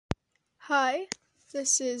Hi,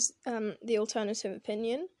 this is the alternative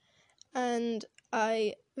opinion, and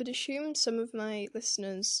I would assume some of my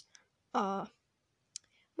listeners are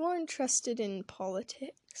more interested in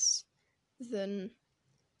politics than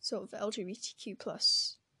sort of LGBTQ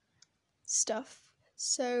plus stuff.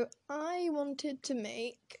 So I wanted to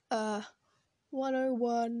make a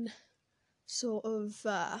 101 sort of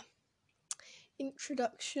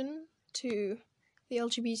introduction to the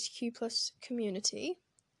LGBTQ plus community.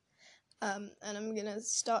 And I'm going to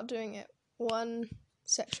start doing it one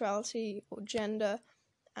sexuality or gender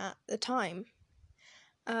at a time.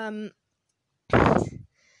 That's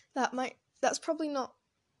probably not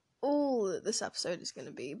all that this episode is going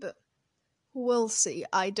to be, but we'll see.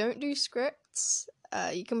 I don't do scripts,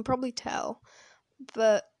 you can probably tell,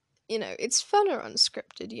 but, it's fun or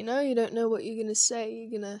unscripted, you don't know what you're going to say,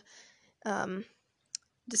 you're going to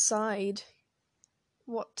decide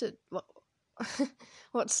what to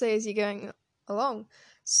say as you're going along.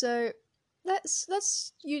 So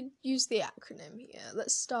let's use the acronym here.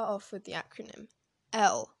 Let's start off with the acronym.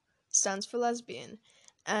 L stands for lesbian,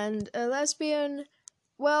 and a lesbian,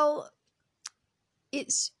 well,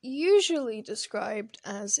 it's usually described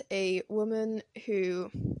as a woman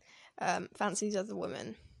who fancies other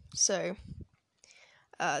women. So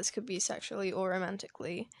this could be sexually or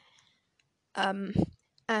romantically,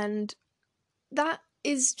 and that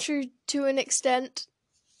is true to an extent.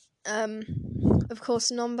 Of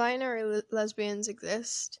course, non-binary lesbians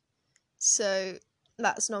exist, so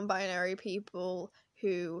that's non-binary people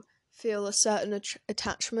who feel a certain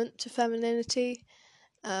attachment to femininity,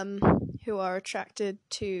 who are attracted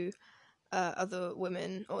to other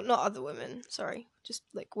women, or not other women, sorry, just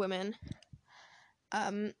like women.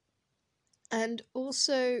 And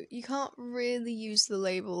also, you can't really use the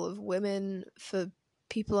label of women for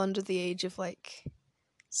people under the age of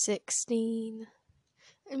 16.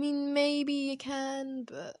 I mean, maybe you can,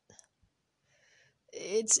 but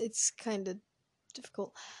it's kind of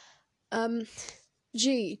difficult.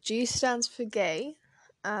 G stands for gay.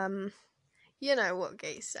 You know what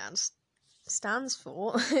gay stands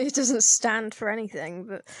for. It doesn't stand for anything,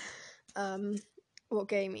 but what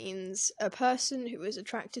gay means: a person who is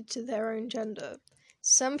attracted to their own gender.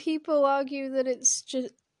 Some people argue that it's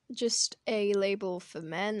just a label for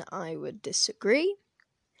men. I would disagree.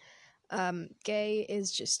 Gay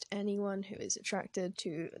is just anyone who is attracted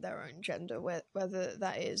to their own gender, whether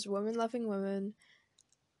that is woman loving woman,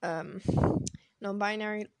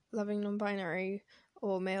 non-binary loving non-binary,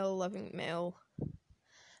 or male loving male,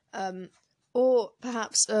 or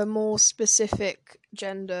perhaps a more specific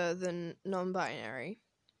gender than non-binary.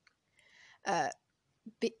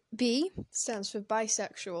 B stands for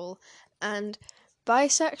bisexual, and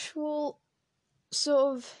bisexual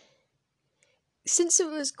sort of, since it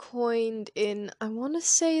was coined in, I want to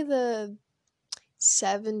say, the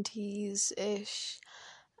 70s-ish,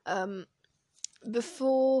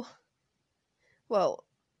 before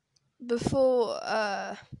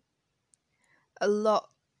a lot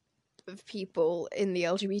of people in the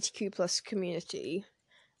LGBTQ plus community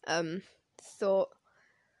thought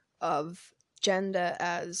of gender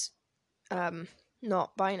as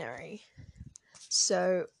not binary.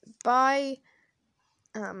 So bi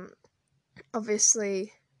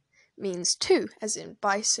obviously means two, as in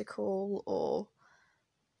bicycle or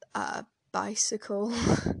bicycle.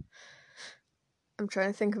 I'm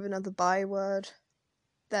trying to think of another bi word.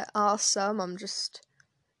 There are some, I'm just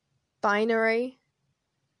binary.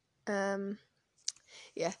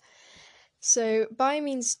 Yeah. So bi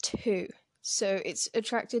means two, so it's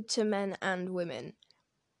attracted to men and women.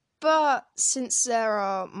 But since there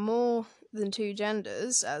are more than two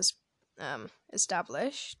genders, as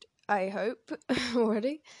established, I hope,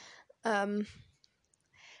 already,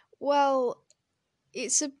 well,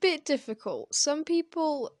 it's a bit difficult. Some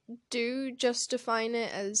people do just define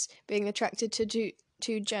it as being attracted to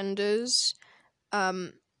two genders,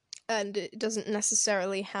 and it doesn't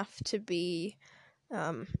necessarily have to be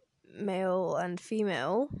male and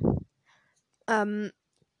female.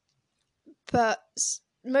 But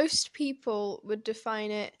most people would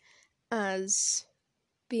define it as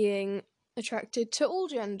being attracted to all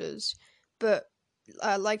genders, but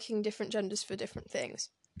liking different genders for different things.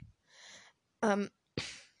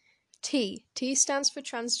 T stands for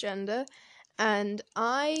transgender, and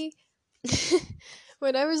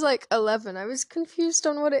when I was 11, I was confused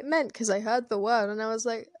on what it meant, because I heard the word and I was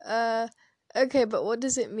like, okay, but what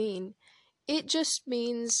does it mean? It just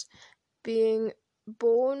means being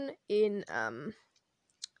born in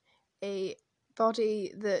a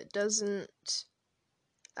body that doesn't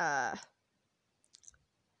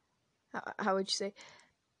how would you say,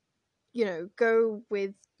 go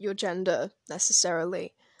with your gender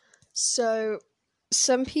necessarily. So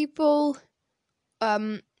some people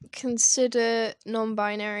consider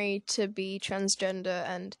non-binary to be transgender,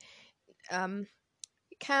 and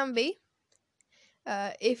it can be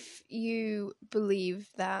if you believe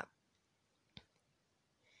that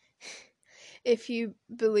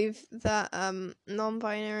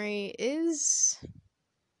non-binary is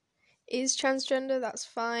transgender, that's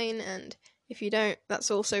fine, and if you don't,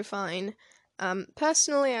 that's also fine.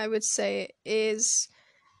 Personally, I would say it is,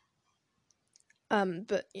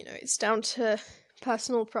 but it's down to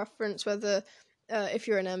personal preference whether if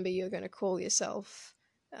you're an MB, you're going to call yourself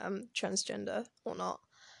transgender or not.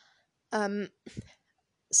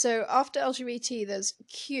 So after LGBT, there's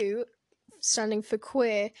Q, standing for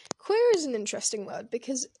queer. Queer is an interesting word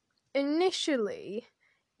because initially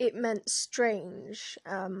it meant strange,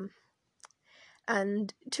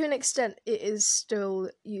 and to an extent it is still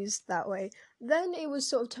used that way. Then it was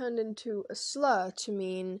sort of turned into a slur to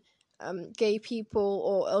mean gay people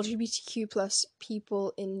or LGBTQ plus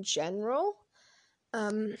people in general.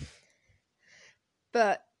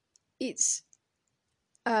 But it's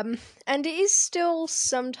and it is still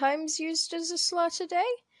sometimes used as a slur today,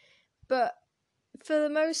 but for the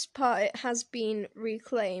most part it has been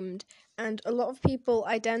reclaimed, and a lot of people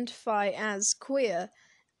identify as queer,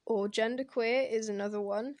 or genderqueer is another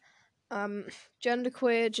one.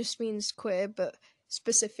 Genderqueer just means queer, but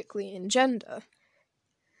specifically in gender.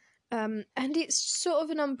 And it's sort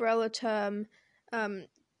of an umbrella term.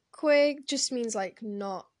 Queer just means like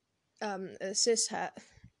not a cishet,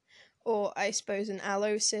 or I suppose an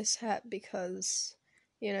allo cishet, because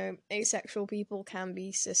asexual people can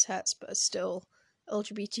be cishets but are still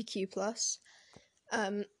LGBTQ plus.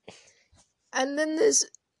 And then there's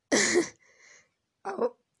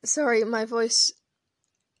oh, sorry, my voice.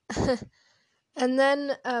 And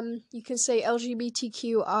then you can say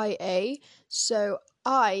LGBTQIA. So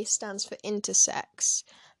I stands for intersex.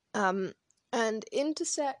 And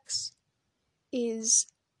intersex is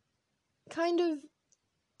kind of,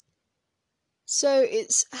 so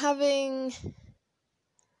it's having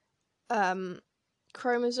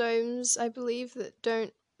chromosomes, I believe, that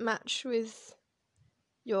don't match with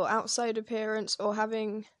your outside appearance, or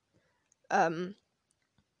having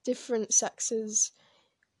different sexes,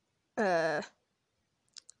 like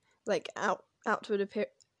outward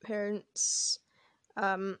appearance,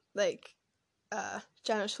 like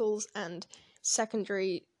genitals and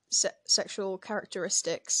secondary sexual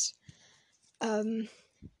characteristics. And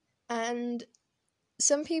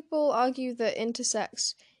some people argue that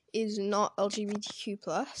intersex is not LGBTQ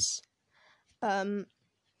plus,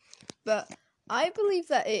 but I believe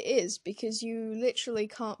that it is, because you literally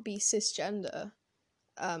can't be cisgender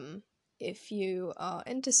if you are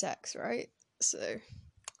intersex, right? So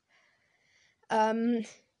and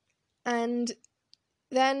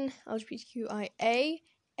then LGBTQIA.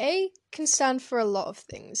 A can stand for a lot of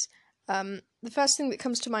things. The first thing that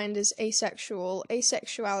comes to mind is asexual.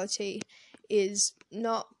 Asexuality is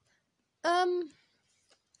not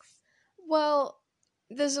well,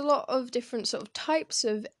 there's a lot of different sort of types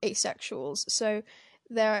of asexuals. So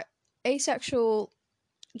they're asexual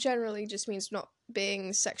generally just means not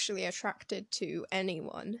being sexually attracted to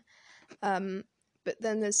anyone. But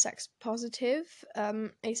then there's sex positive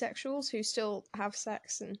asexuals who still have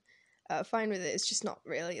sex and fine with it. It's just not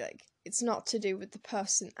really it's not to do with the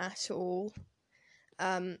person at all.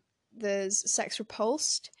 There's sex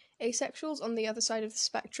repulsed asexuals on the other side of the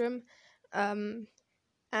spectrum, and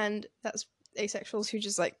that's asexuals who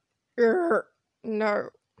just no.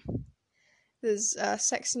 There's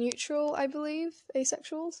sex neutral, I believe,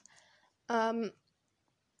 asexuals,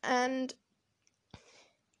 and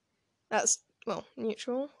that's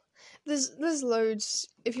neutral. There's loads.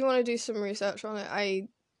 If you want to do some research on it, I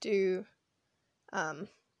do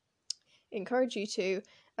encourage you to.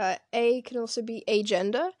 A can also be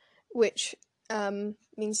agender, which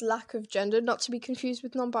means lack of gender, not to be confused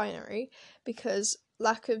with non-binary, because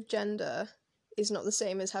lack of gender is not the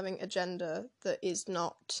same as having a gender that is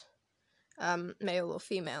not male or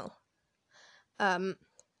female.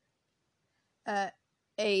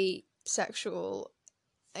 Asexual,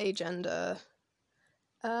 agender.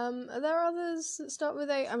 Are there others that start with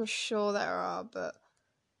A? I'm sure there are, but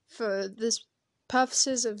for this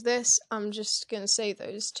purposes of this, I'm just gonna say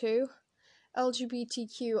those two.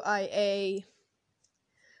 LGBTQIA.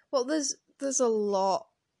 Well, there's a lot.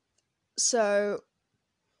 So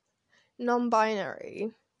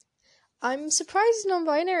non-binary. I'm surprised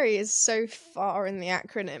non-binary is so far in the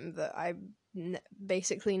acronym that I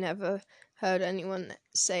basically never heard anyone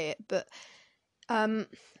say it, but N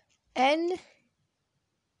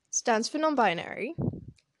stands for non-binary.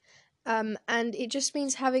 And it just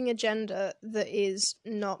means having a gender that is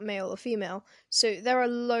not male or female. So there are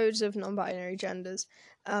loads of non-binary genders,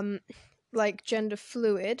 like gender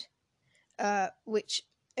fluid, which,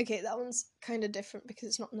 okay, that one's kind of different because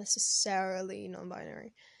it's not necessarily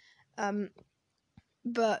non-binary,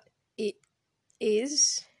 but it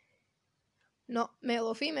is not male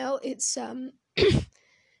or female. It's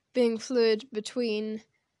being fluid between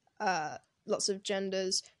lots of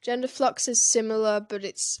genders. Gender flux is similar, but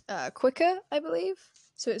it's quicker, I believe.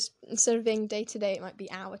 So it's, instead of being day to day, it might be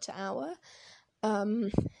hour to hour.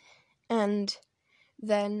 And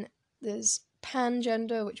then there's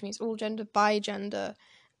pangender, which means all gender, bigender,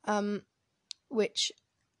 which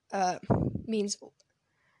means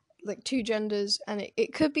like two genders, and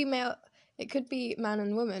it could be male, it could be man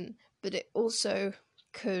and woman, but it also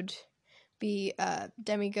could be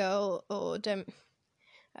demigirl or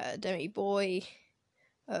demi-boy,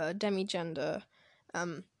 demigender,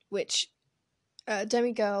 which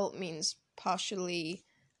demigirl means partially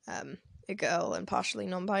a girl and partially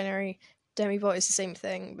non-binary. Demi-boy is the same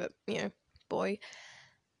thing, but, boy.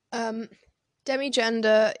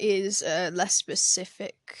 Demigender is a less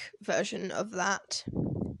specific version of that.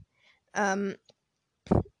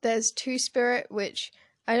 There's two-spirit, which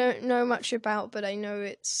I don't know much about, but I know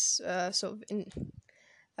it's sort of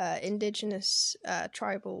indigenous,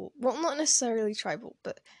 tribal, well, not necessarily tribal,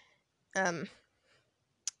 but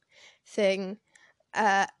thing.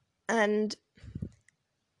 And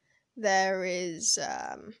there is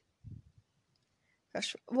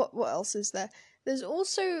what else is there? There's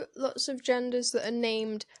also lots of genders that are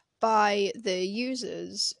named by the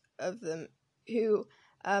users of them, who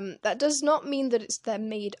that does not mean that they're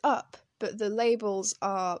made up, but the labels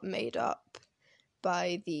are made up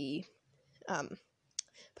by the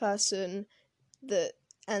person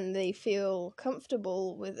and they feel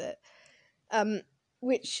comfortable with it,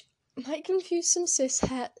 which might confuse some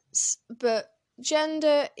cis-hets, but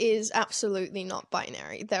gender is absolutely not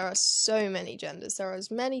binary. There are so many genders. There are as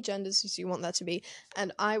many genders as you want there to be,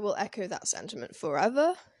 and I will echo that sentiment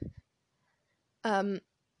forever.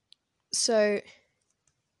 So,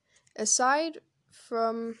 aside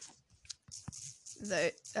from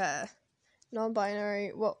the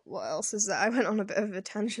non-binary, what else is there? I went on a bit of a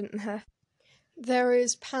tangent there. There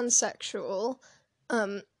is pansexual,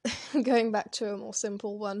 going back to a more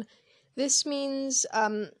simple one. This means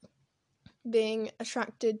being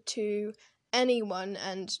attracted to anyone,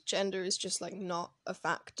 and gender is just like not a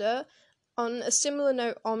factor. On a similar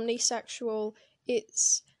note, omnisexual,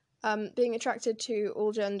 it's being attracted to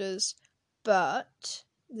all genders, but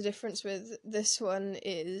the difference with this one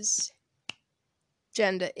is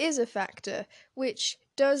gender is a factor, which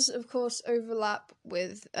does of course overlap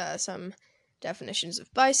with some definitions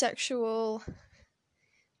of bisexual,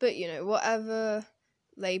 but whatever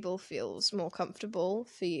label feels more comfortable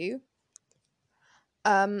for you.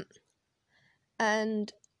 And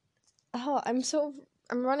I'm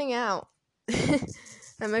running out.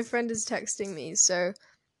 And my friend is texting me, so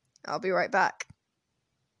I'll be right back.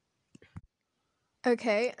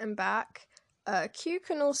 Okay, I'm back. Q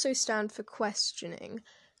can also stand for questioning.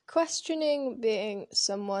 Questioning being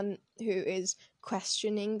someone who is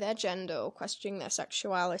questioning their gender or questioning their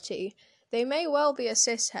sexuality. They may well be a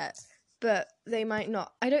cishet, but they might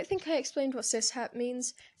not. I don't think I explained what cishet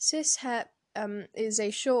means. Cishet is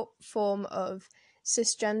a short form of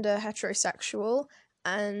cisgender heterosexual,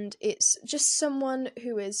 and it's just someone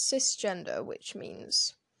who is cisgender, which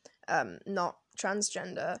means not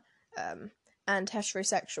transgender, and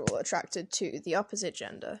heterosexual, attracted to the opposite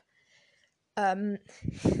gender.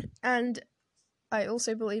 And I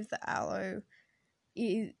also believe that allo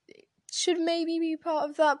should maybe be part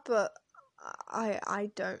of that, but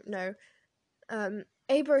I don't know.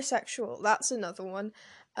 Abrosexual, that's another one.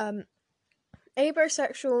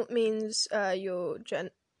 Abrosexual means your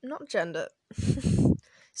not gender,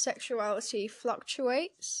 sexuality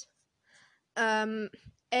fluctuates.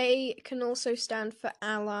 A can also stand for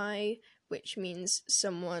ally, which means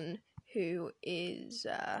someone who is,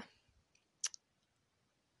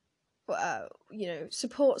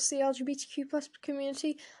 supports the LGBTQ plus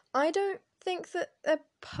community. I don't think that they're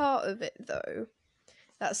part of it, though.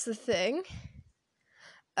 That's the thing.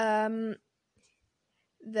 There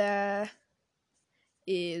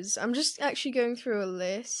is... I'm just actually going through a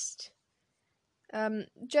list.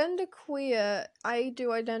 Genderqueer, I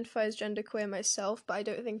do identify as genderqueer myself, but I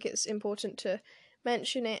don't think it's important to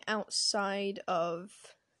mention it outside of,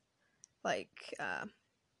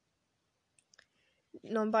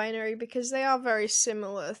 non-binary, because they are very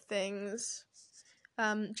similar things.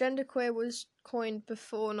 Genderqueer was coined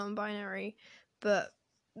before non-binary, but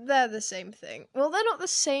they're the same thing. Well, they're not the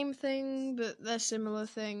same thing, but they're similar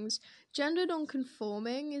things. Gender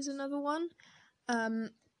non-conforming is another one.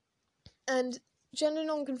 And gender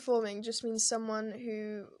non-conforming just means someone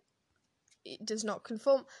who does not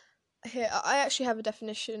conform. Here, I actually have a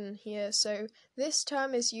definition here. So, this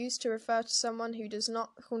term is used to refer to someone who does not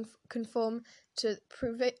conform to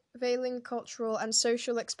prevailing cultural and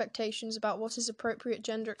social expectations about what is appropriate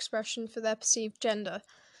gender expression for their perceived gender.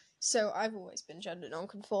 So, I've always been gender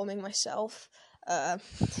non-conforming myself.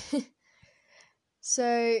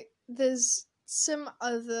 So, there's some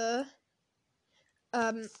other,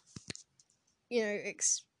 not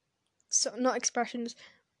expressions,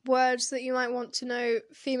 words that you might want to know.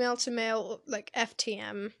 Female to male, like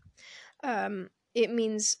FTM. It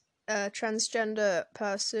means a transgender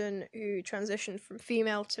person who transitioned from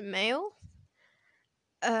female to male.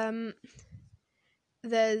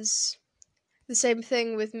 There's the same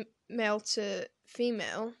thing with male to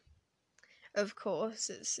female. Of course,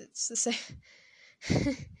 it's the same.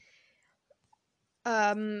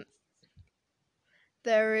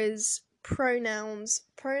 There is pronouns.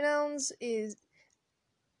 Pronouns is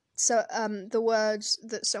the words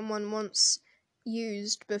that someone once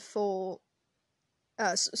used before,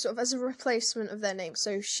 sort of as a replacement of their name.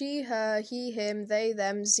 So she, her, he, him, they,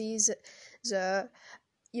 them, ze.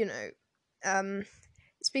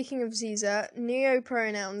 Speaking of Ziza,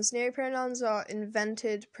 neopronouns. Neopronouns are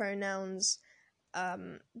invented pronouns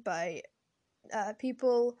by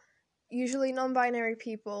people, usually non-binary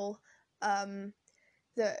people, and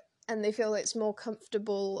they feel it's more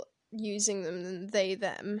comfortable using them than they,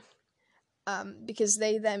 them, because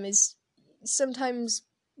they, them is sometimes,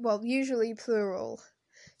 usually plural.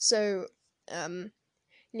 So,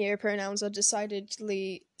 neopronouns are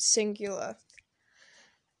decidedly singular.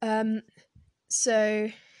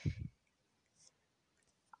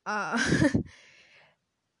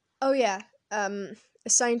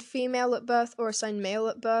 Assigned female at birth or assigned male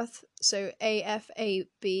at birth. So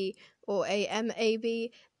AFAB or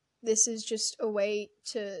AMAB. This is just a way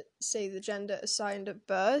to say the gender assigned at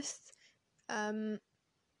birth.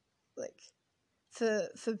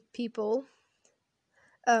 For people.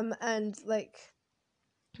 And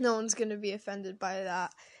no one's gonna be offended by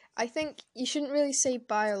that. I think you shouldn't really say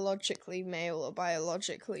biologically male or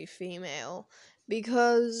biologically female,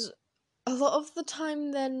 because a lot of the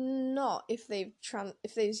time they're not. If they've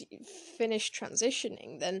finished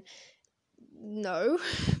transitioning, then no,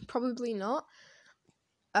 probably not.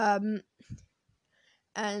 And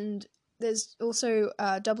there's also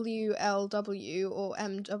WLW or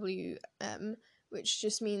MWM, which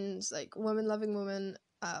just means woman loving woman,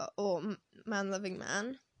 or man loving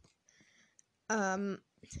man.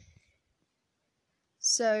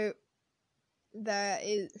 So there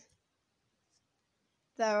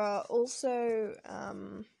are also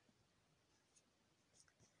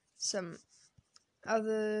some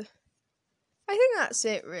other. I think that's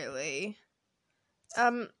it, really.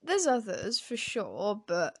 There's others for sure,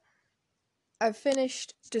 but I've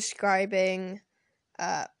finished describing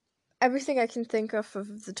everything I can think of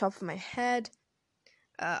the top of my head.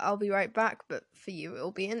 I'll be right back, but for you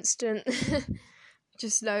it'll be instant.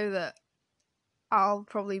 Just know that I'll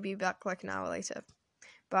probably be back an hour later.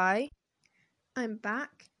 Bye. I'm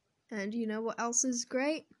back, and you know what else is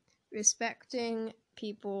great? Respecting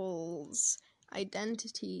people's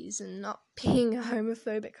identities and not being a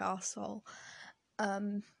homophobic arsehole.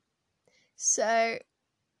 So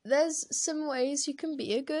there's some ways you can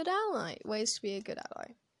be a good ally. Ways to be a good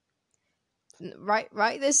ally.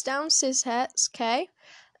 Write this down, cisheads, okay?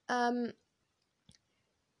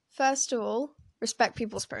 First of all, respect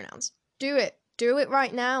people's pronouns. Do it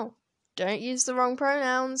right now. Don't use the wrong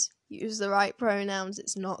pronouns. Use the right pronouns.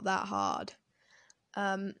 It's not that hard.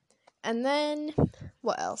 And then,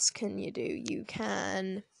 what else can you do? You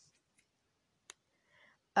can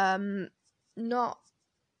not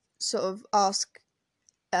sort of ask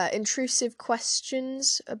intrusive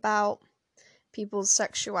questions about people's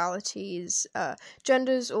sexualities,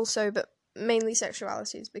 genders also, but mainly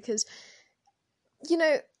sexualities, because,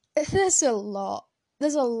 there's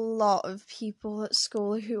a lot of people at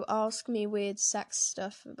school who ask me weird sex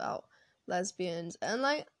stuff about lesbians, and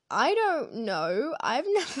I don't know. I've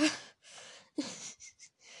never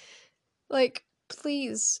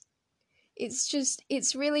please.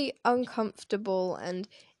 It's really uncomfortable, and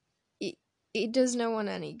it does no one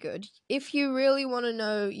any good. If you really want to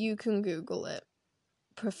know, you can Google it,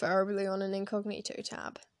 preferably on an incognito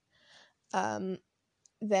tab.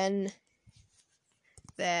 Then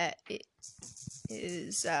there it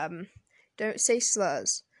is, don't say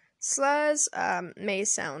slurs. Slurs may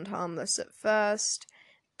sound harmless at first,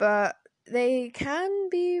 but they can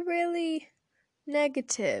be really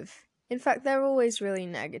negative. In fact, they're always really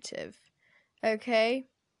negative. Okay?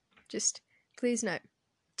 Just please note,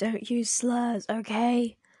 don't use slurs,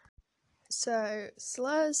 okay? So,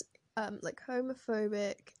 slurs, like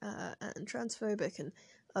homophobic and transphobic and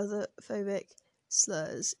other phobic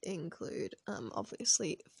slurs include,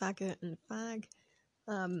 obviously, faggot and fag.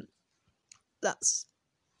 That's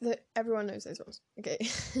everyone knows those ones. Okay.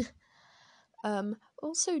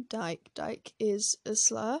 Also dyke. Dyke is a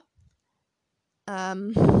slur.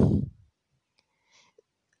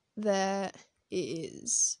 There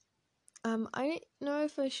is I don't know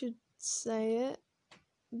if I should say it,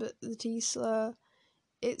 but the T slur,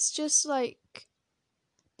 it's just like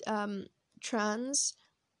trans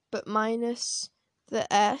but minus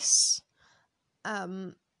the S.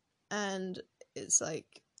 And it's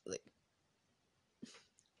like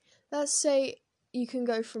let's say you can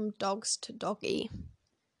go from dogs to doggy.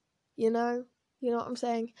 You know what I'm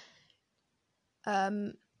saying?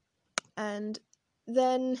 And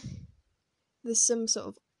then there's some sort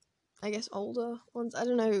of, I guess, older ones. I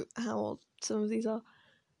don't know how old some of these are.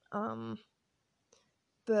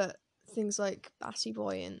 But things like Batty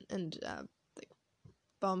Boy and like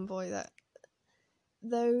Bum Boy, that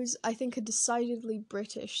those I think are decidedly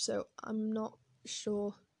British, so I'm not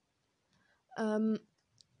sure.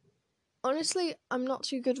 Honestly, I'm not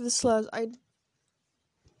too good with slurs. I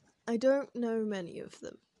don't know many of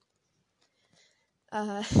them.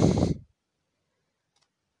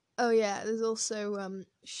 Oh yeah, there's also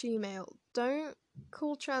she-male. Don't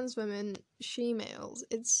call trans women she-males.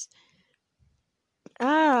 It's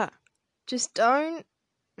just don't.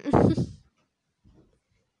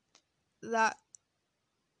 That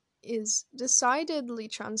is decidedly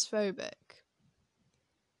transphobic.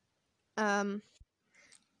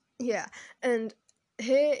 Yeah, and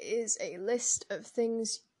here is a list of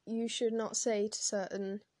things you should not say to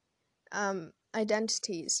certain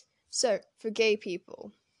identities. So, for gay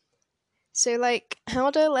people. So, like,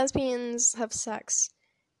 how do lesbians have sex?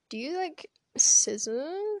 Do you, like,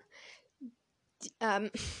 scissor?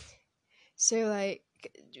 So, like,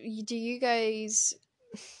 do you guys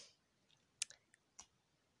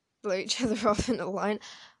blow each other off in a line?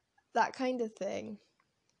 That kind of thing.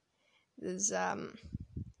 There's,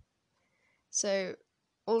 so,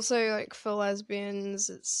 also, like, for lesbians,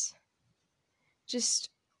 it's just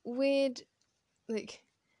weird. Like,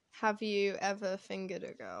 have you ever fingered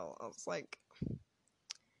a girl? I was like,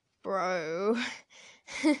 bro.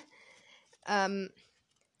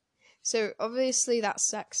 So obviously that's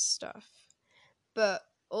sex stuff, but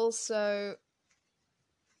also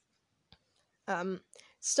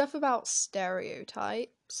stuff about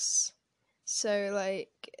stereotypes. So,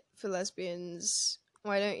 like, for lesbians,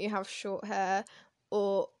 why don't you have short hair?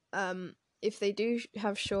 Or if they do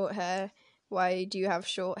have short hair, why do you have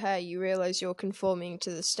short hair? You realize you're conforming to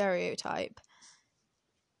the stereotype.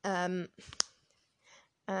 And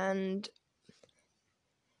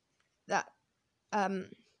that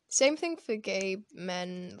same thing for gay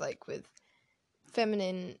men, like with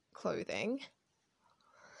feminine clothing.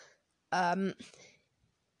 And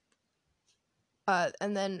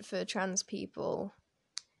then for trans people,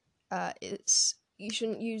 it's you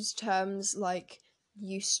shouldn't use terms like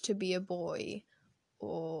used to be a boy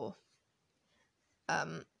or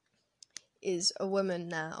is a woman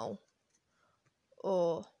now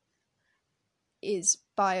or is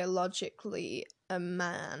biologically a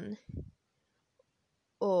man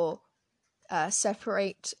or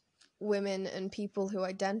separate women and people who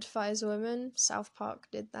identify as women. South Park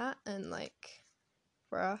did that, and like,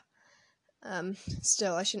 bruh.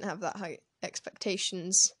 Still, I shouldn't have that high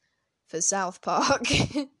expectations for South Park.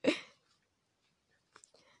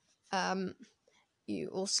 You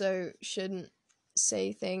also shouldn't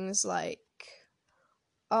say things like,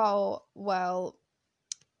 oh, well,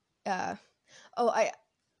 I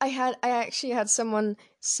actually had someone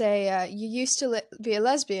say, you used to be a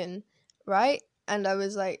lesbian, right? And I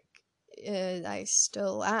was like, I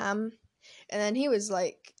still am. And then he was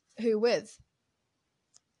like, who with?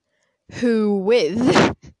 Who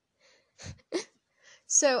with?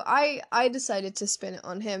 So I decided to spin it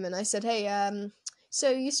on him, and I said, hey, so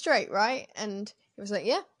you straight, right? And he was like,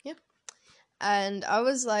 yeah. And I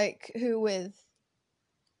was like, who with?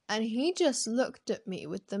 And he just looked at me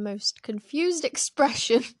with the most confused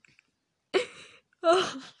expression.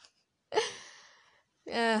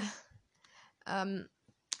 Yeah.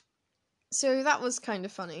 So that was kind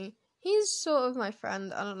of funny. He's sort of my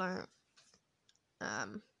friend, I don't know.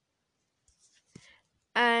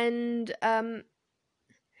 And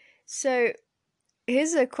so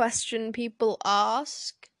here's a question people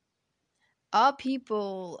ask. Are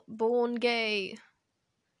people born gay?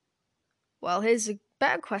 Well, here's a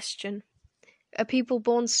better question. Are people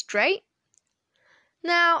born straight?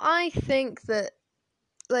 Now, I think that,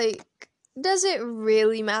 like, does it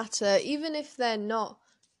really matter? Even if they're not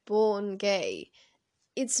born gay,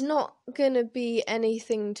 it's not gonna be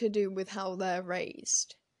anything to do with how they're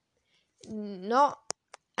raised. Not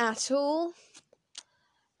at all.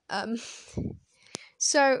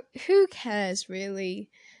 So who cares, really?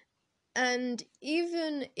 And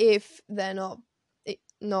even if they're not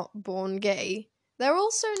born gay, they're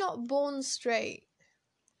also not born straight.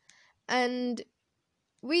 And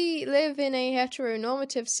we live in a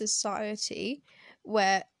heteronormative society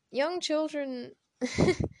where young children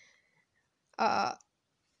are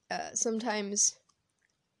sometimes,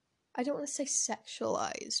 I don't want to say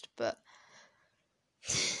sexualized, but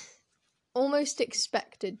almost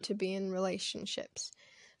expected to be in relationships.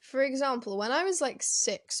 For example, when I was like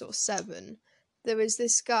 6 or 7, there was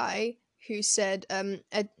this guy who said,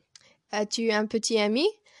 as-tu un petit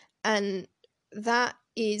ami? And that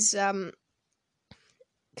is,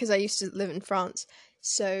 because I used to live in France,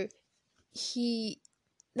 so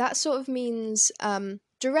that sort of means,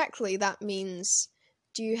 directly that means,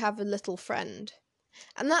 do you have a little friend?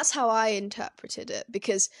 And that's how I interpreted it,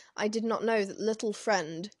 because I did not know that little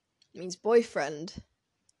friend means boyfriend.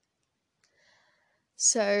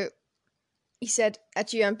 So he said,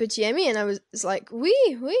 as-tu un petit ami? And I was like, oui,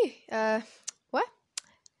 what?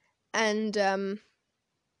 And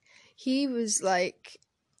he was like,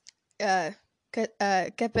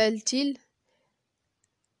 qu'appelle-t-il?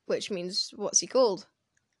 Which means, what's he called?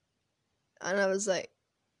 And I was like,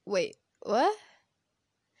 wait, what?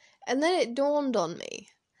 And then it dawned on me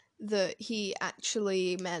that he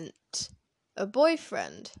actually meant a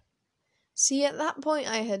boyfriend. See, at that point,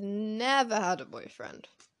 I had never had a boyfriend.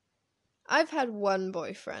 I've had one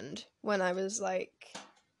boyfriend when I was like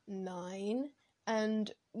 9,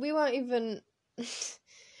 and we weren't even...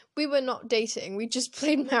 we were not dating, we just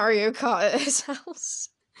played Mario Kart at his house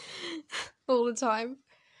all the time.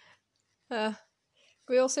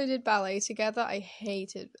 We also did ballet together. I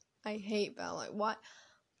hate ballet. Why?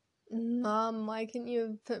 Mom, why can't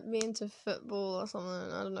you put me into football or something?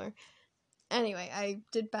 I don't know. Anyway, I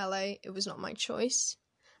did ballet. It was not my choice.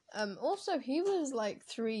 Also, he was like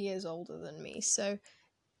 3 years older than me, so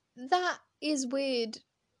that is weird.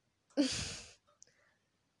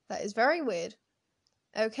 That is very weird.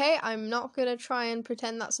 Okay, I'm not gonna try and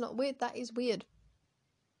pretend that's not weird. That is weird.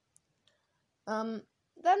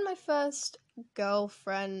 Then my first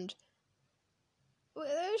girlfriend,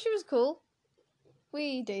 she was cool.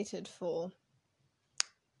 We dated for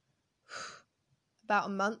about a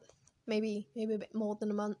month, maybe a bit more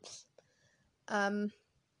than a month.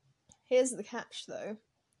 Here's the catch, though.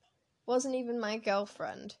 Wasn't even my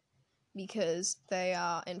girlfriend, because they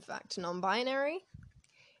are, in fact, non-binary.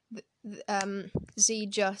 Z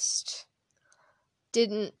just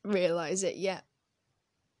didn't realize it yet.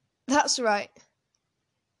 That's right.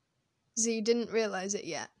 Z didn't realize it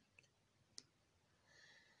yet.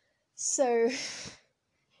 So,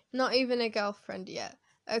 not even a girlfriend yet.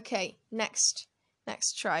 Okay, next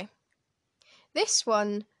try. This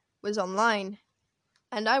one was online,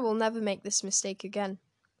 and I will never make this mistake again,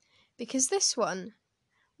 because this one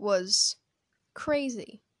was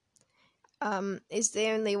crazy. Is the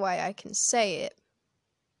only way I can say it.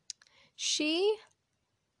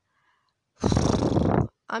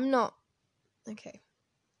 Okay.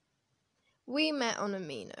 We met on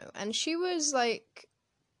Amino, and she was like,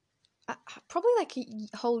 probably like a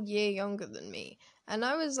whole year younger than me, and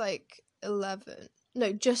I was like 11.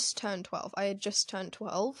 No, just turned 12. I had just turned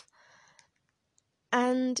 12.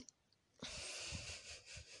 And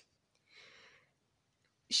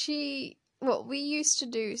we used to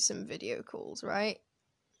do some video calls, right?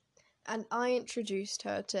 And I introduced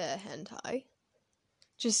her to hentai,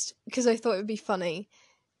 just because I thought it would be funny.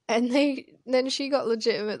 And then she got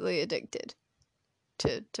legitimately addicted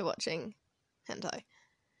to watching hentai.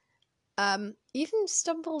 Even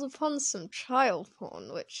stumbled upon some child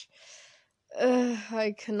porn, which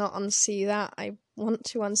I cannot unsee that. I want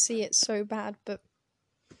to unsee it so bad, but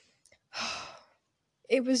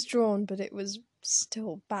it was drawn, but it was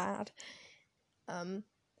still bad.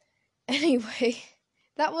 Anyway,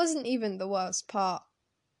 that wasn't even the worst part.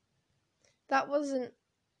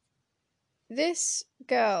 This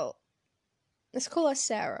girl, let's call her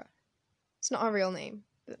Sarah. It's not her real name,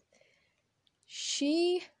 but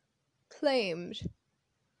she claimed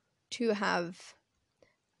to have,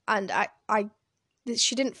 and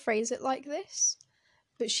she didn't phrase it like this,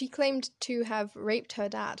 but she claimed to have raped her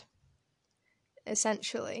dad,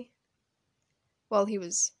 essentially, while he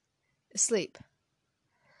was asleep.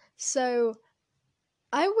 So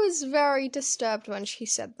I was very disturbed when she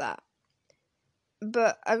said that.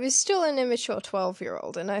 But I was still an immature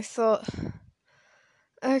 12-year-old, and I thought,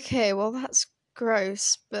 okay, well, that's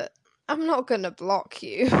gross, but I'm not gonna block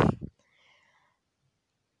you.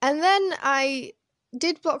 And then I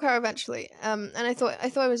did block her eventually, and I thought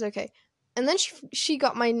it was okay. And then she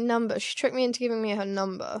got my number. She tricked me into giving me her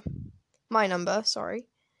number. My number, sorry.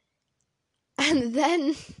 And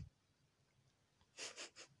then...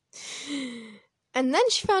 and then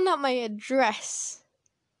she found out my address.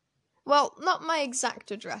 Well, not my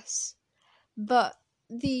exact address, but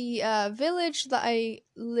the village that I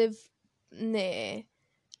live near.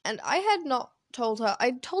 And I had not told her.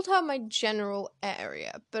 I told her my general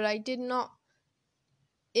area, but I did not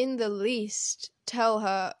in the least tell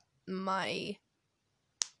her my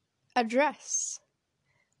address.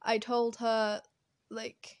 I told her,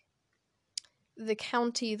 like, the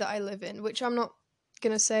county that I live in, which I'm not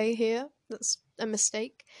gonna say here. That's a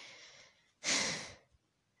mistake.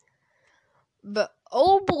 But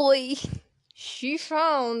oh boy, she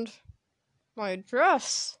found my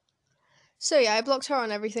address. So yeah, I blocked her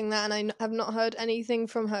on everything that, and I have not heard anything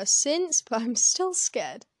from her since, but I'm still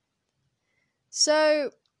scared.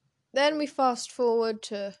 So then we fast forward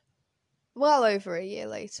to well over a year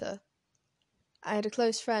later. I had a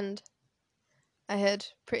close friend. I had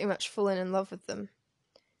pretty much fallen in love with them.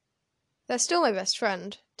 They're still my best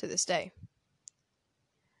friend to this day.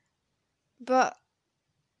 But...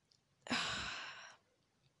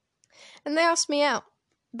 and they asked me out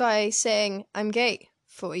by saying, I'm gay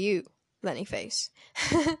for you, Lenny Face.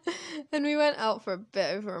 And we went out for a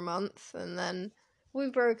bit over a month, and then we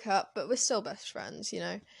broke up, but we're still best friends, you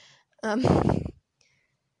know.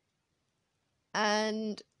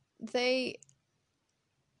 And they...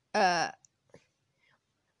 well,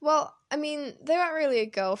 I mean, they weren't really a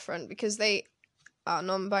girlfriend because they are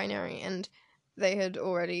non-binary, and they had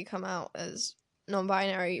already come out as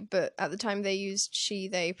non-binary, but at the time they used she,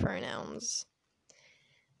 they pronouns.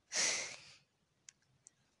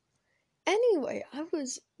 Anyway, I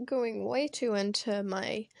was going way too into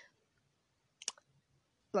my,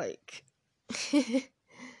 like,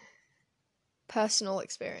 personal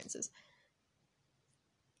experiences.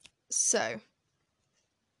 So,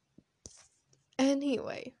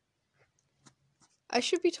 anyway, I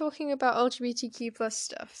should be talking about LGBTQ plus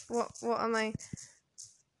stuff. What am I?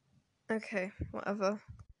 Okay, whatever.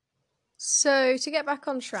 So, to get back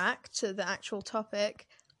on track to the actual topic,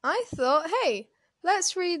 I thought, hey,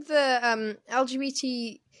 let's read the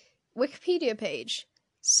LGBT Wikipedia page.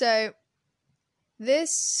 So,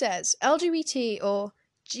 this says LGBT or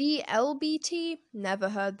GLBT, never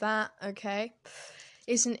heard that, okay,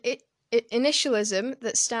 is an initialism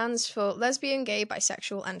that stands for lesbian, gay,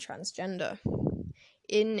 bisexual, and transgender.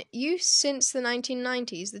 In use since the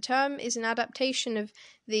 1990s, the term is an adaptation of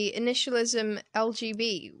the initialism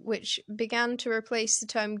LGB, which began to replace the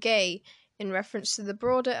term gay in reference to the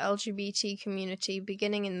broader LGBT community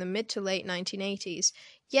beginning in the mid to late 1980s.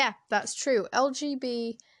 Yeah, that's true.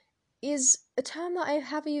 LGB is a term that I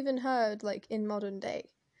have even heard, like, in modern day,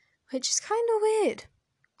 which is kind of weird,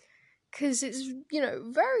 because it's, you know,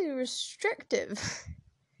 very restrictive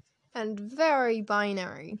and very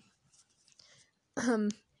binary.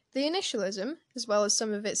 The initialism, as well as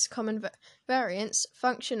some of its common variants,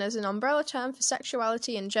 function as an umbrella term for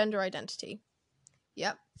sexuality and gender identity.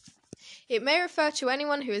 Yep. It may refer to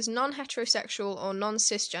anyone who is non-heterosexual or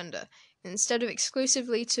non-cisgender, instead of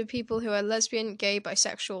exclusively to people who are lesbian, gay,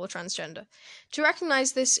 bisexual, or transgender. To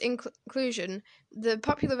recognize this inclusion, the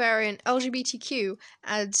popular variant LGBTQ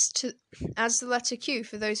adds the letter Q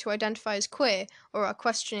for those who identify as queer or are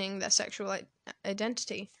questioning their sexual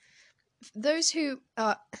identity. Those who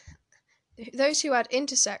add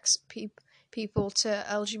intersex people to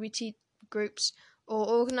LGBT groups or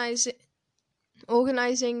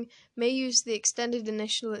organizing may use the extended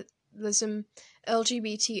initialism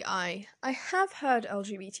LGBTI. I have heard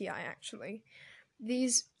LGBTI, actually.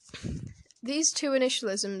 These two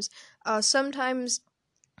initialisms are sometimes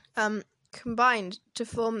combined to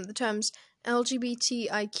form the terms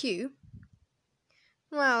LGBTIQ.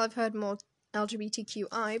 Well, I've heard more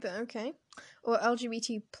LGBTQI, but okay. Or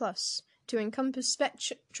LGBT+, to encompass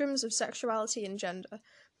spectrums of sexuality and gender.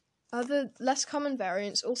 Other, less common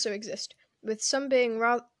variants also exist, with some being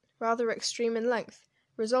rather extreme in length,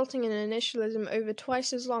 resulting in an initialism over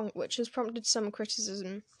twice as long, which has prompted some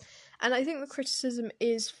criticism. And I think the criticism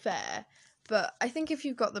is fair, but I think if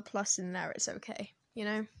you've got the plus in there, it's okay, you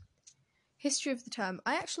know? History of the term.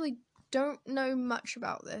 I actually don't know much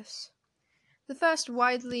about this. The first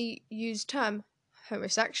widely used term,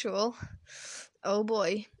 homosexual, oh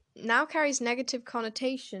boy, now carries negative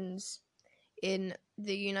connotations in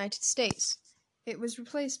the United States. It was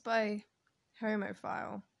replaced by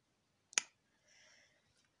homophile.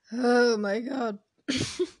 Oh my god.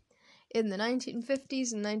 In the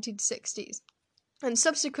 1950s and 1960s, and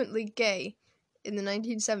subsequently gay in the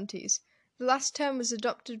 1970s. The last term was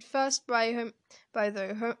adopted first by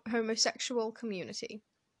the homosexual community.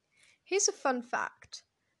 Here's a fun fact.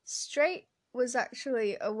 Straight was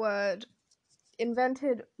actually a word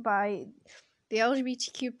invented by the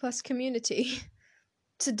LGBTQ plus community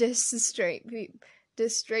to diss the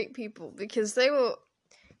straight people because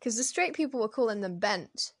the straight people were calling them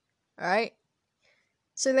bent, alright?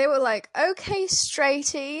 So they were like, okay,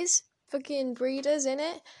 straighties, fucking breeders,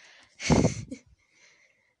 innit?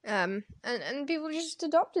 And people just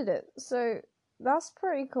adopted it. So that's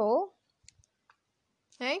pretty cool.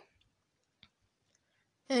 Hey?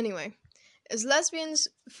 Anyway, as lesbians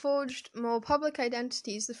forged more public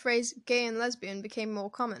identities, the phrase gay and lesbian became more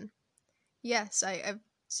common. Yes, I've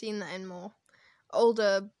seen that in more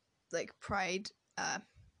older, like, pride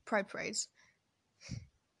parades.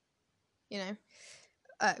 You know,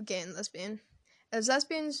 gay and lesbian. As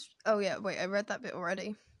lesbians... Oh yeah, wait, I read that bit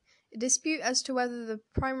already. A dispute as to whether the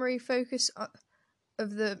primary focus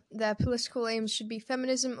of their political aims should be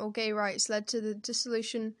feminism or gay rights led to the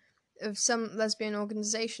dissolution of some lesbian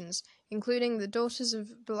organizations, including the Daughters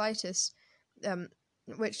of Bilitis,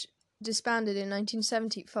 which disbanded in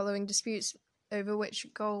 1970 following disputes over which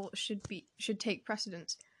goal should take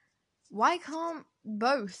precedence. Why can't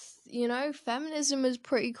both? You know, feminism is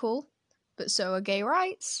pretty cool, but so are gay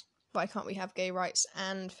rights. Why can't we have gay rights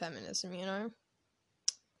and feminism, you know?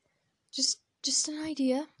 Just an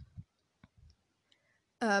idea.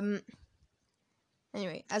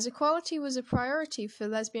 Anyway, as equality was a priority for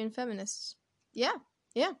lesbian feminists. Yeah.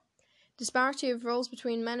 Disparity of roles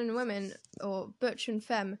between men and women, or butch and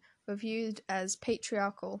femme, were viewed as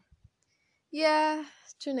patriarchal. Yeah,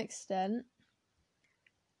 to an extent.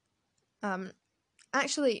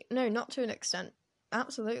 Actually, no, not to an extent.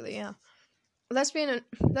 Absolutely, yeah.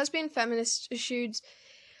 Lesbian feminists eschewed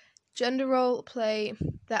gender role play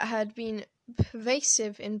that had been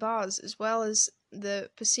pervasive in bars, as well as the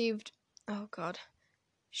perceived,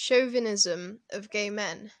 chauvinism of gay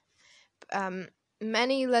men.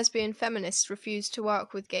 Many lesbian feminists refused to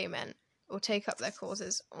work with gay men or take up their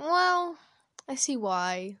causes. Well, I see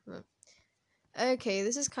why. Okay,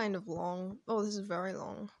 this is kind of long. Oh, this is very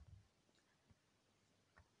long.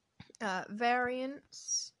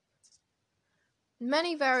 Variants.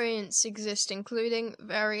 Many variants exist, including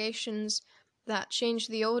variations that change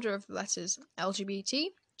the order of the letters.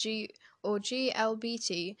 LGBT, G, or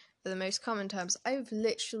GLBT are the most common terms. I've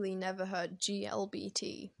literally never heard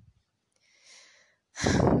GLBT.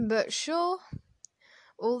 But sure.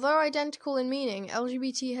 Although identical in meaning,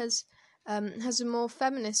 LGBT has a more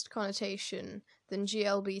feminist connotation than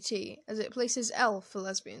GLBT, as it places L for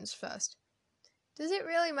lesbians first. Does it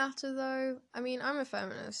really matter, though? I mean, I'm a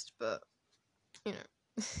feminist, but, you know.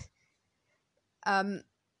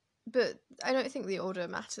 But I don't think the order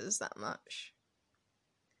matters that much.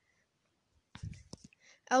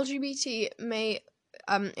 LGBT may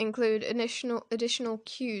include additional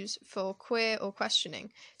cues for queer or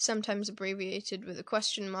questioning, sometimes abbreviated with a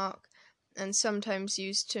question mark, and sometimes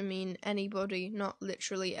used to mean anybody, not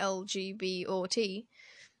literally L, G, B, or T,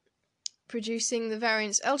 producing the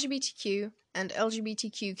variants LGBTQ and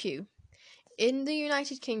LGBTQQ. In the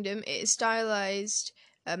United Kingdom, it is stylized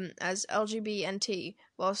as LGBTQ,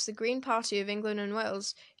 whilst the Green Party of England and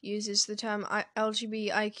Wales uses the term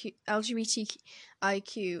LGBTQ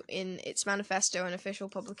in its manifesto and official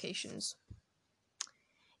publications.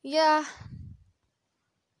 Yeah.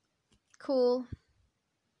 Cool.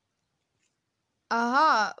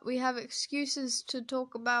 Aha, we have excuses to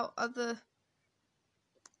talk about other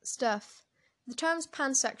stuff. The terms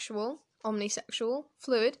pansexual, omnisexual,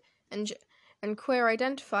 fluid, and queer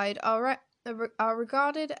identified are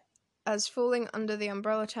regarded as falling under the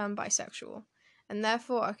umbrella term bisexual, and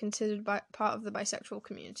therefore are considered part of the bisexual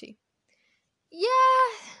community. Yeah,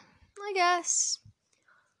 I guess.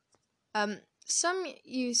 Some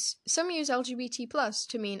use LGBT+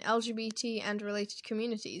 to mean LGBT and related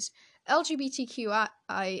communities.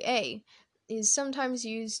 LGBTQIA is sometimes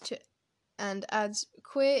used to and adds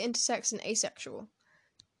queer, intersex, and asexual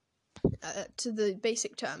to the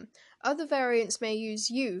basic term. Other variants may use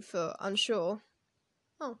U for unsure.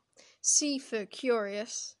 Oh. C for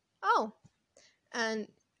curious. Oh. And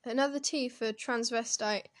another T for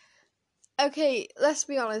transvestite. Okay, let's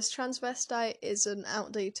be honest, transvestite is an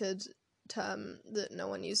outdated term that no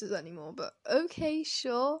one uses anymore, but okay,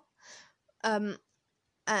 sure.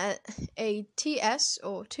 a TS,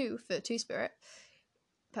 or 2 for two-spirit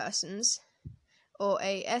persons, or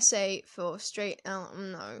a SA for straight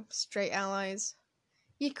allies.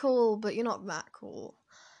 You're cool, but you're not that cool.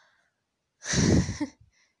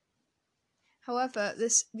 However,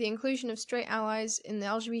 the inclusion of straight allies in the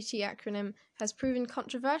LGBT acronym has proven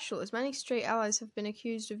controversial, as many straight allies have been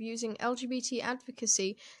accused of using LGBT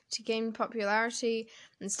advocacy to gain popularity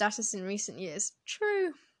and status in recent years.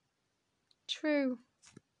 True.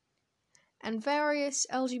 And various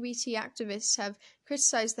LGBT activists have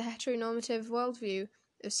criticised the heteronormative worldview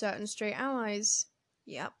of certain straight allies.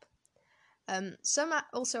 Yep. Some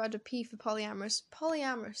also add a P for polyamorous.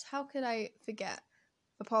 Polyamorous, how could I forget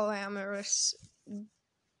the polyamorous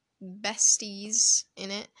besties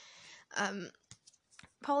in it?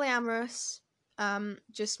 Polyamorous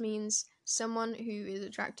just means someone who is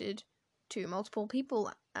attracted to multiple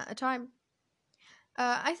people at a time.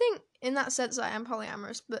 I think in that sense I am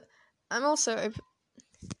polyamorous, but I'm also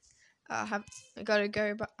I gotta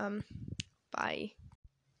go, but bye.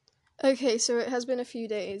 Okay, so it has been a few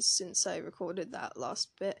days since I recorded that last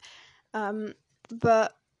bit,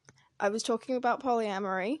 but I was talking about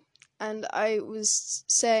polyamory, and I was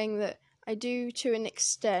saying that I do, to an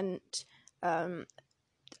extent,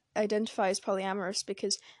 identify as polyamorous,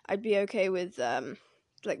 because I'd be okay with,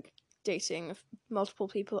 dating multiple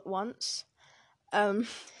people at once. And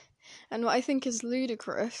what I think is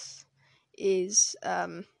ludicrous is,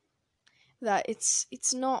 that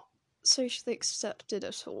it's not socially accepted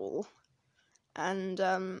at all. And,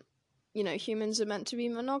 humans are meant to be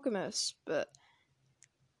monogamous, but,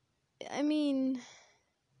 I mean,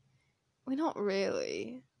 we're not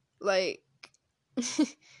really. Like,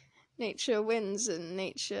 nature wins, and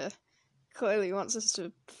nature clearly wants us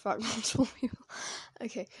to fuck multiple people.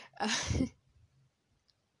 Okay.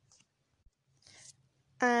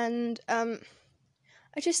 And,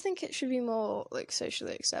 I just think it should be more,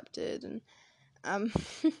 socially accepted, and,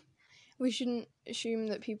 we shouldn't assume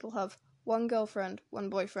that people have one girlfriend, one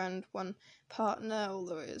boyfriend, one partner,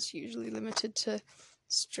 although it is usually limited to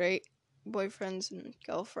straight boyfriends and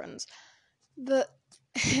girlfriends. But,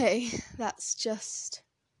 hey, that's just...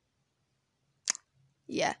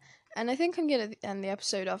 yeah. And I think I'm gonna end the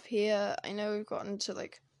episode off here. I know we've gotten to,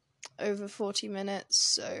 over 40 minutes,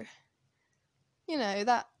 so...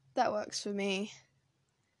 that works for me.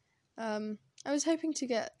 I was hoping to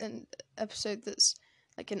get an episode that's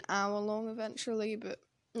an hour long eventually, but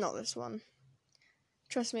not this one.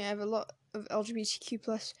 Trust me, I have a lot of LGBTQ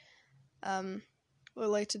plus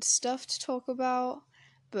related stuff to talk about,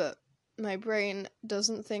 but my brain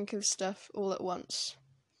doesn't think of stuff all at once.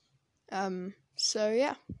 So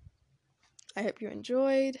yeah, I hope you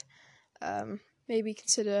enjoyed. Maybe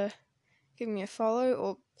consider giving me a follow,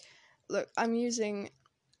 or look, I'm using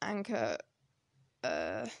Anchor,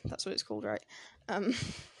 that's what it's called, right?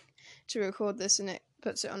 To record this, and it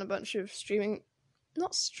puts it on a bunch of streaming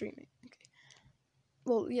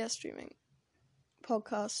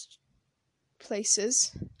podcast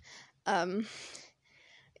places. And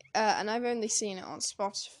I've only seen it on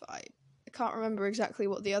Spotify. I can't remember exactly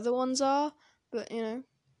what the other ones are, but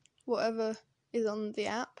whatever is on the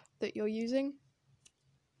app that you're using,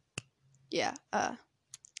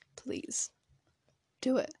 please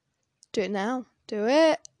do it now. Do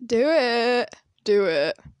it.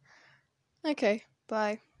 Okay,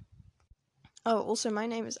 bye. Oh, also, my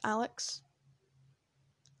name is Alex.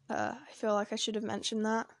 I feel like I should have mentioned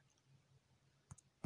that.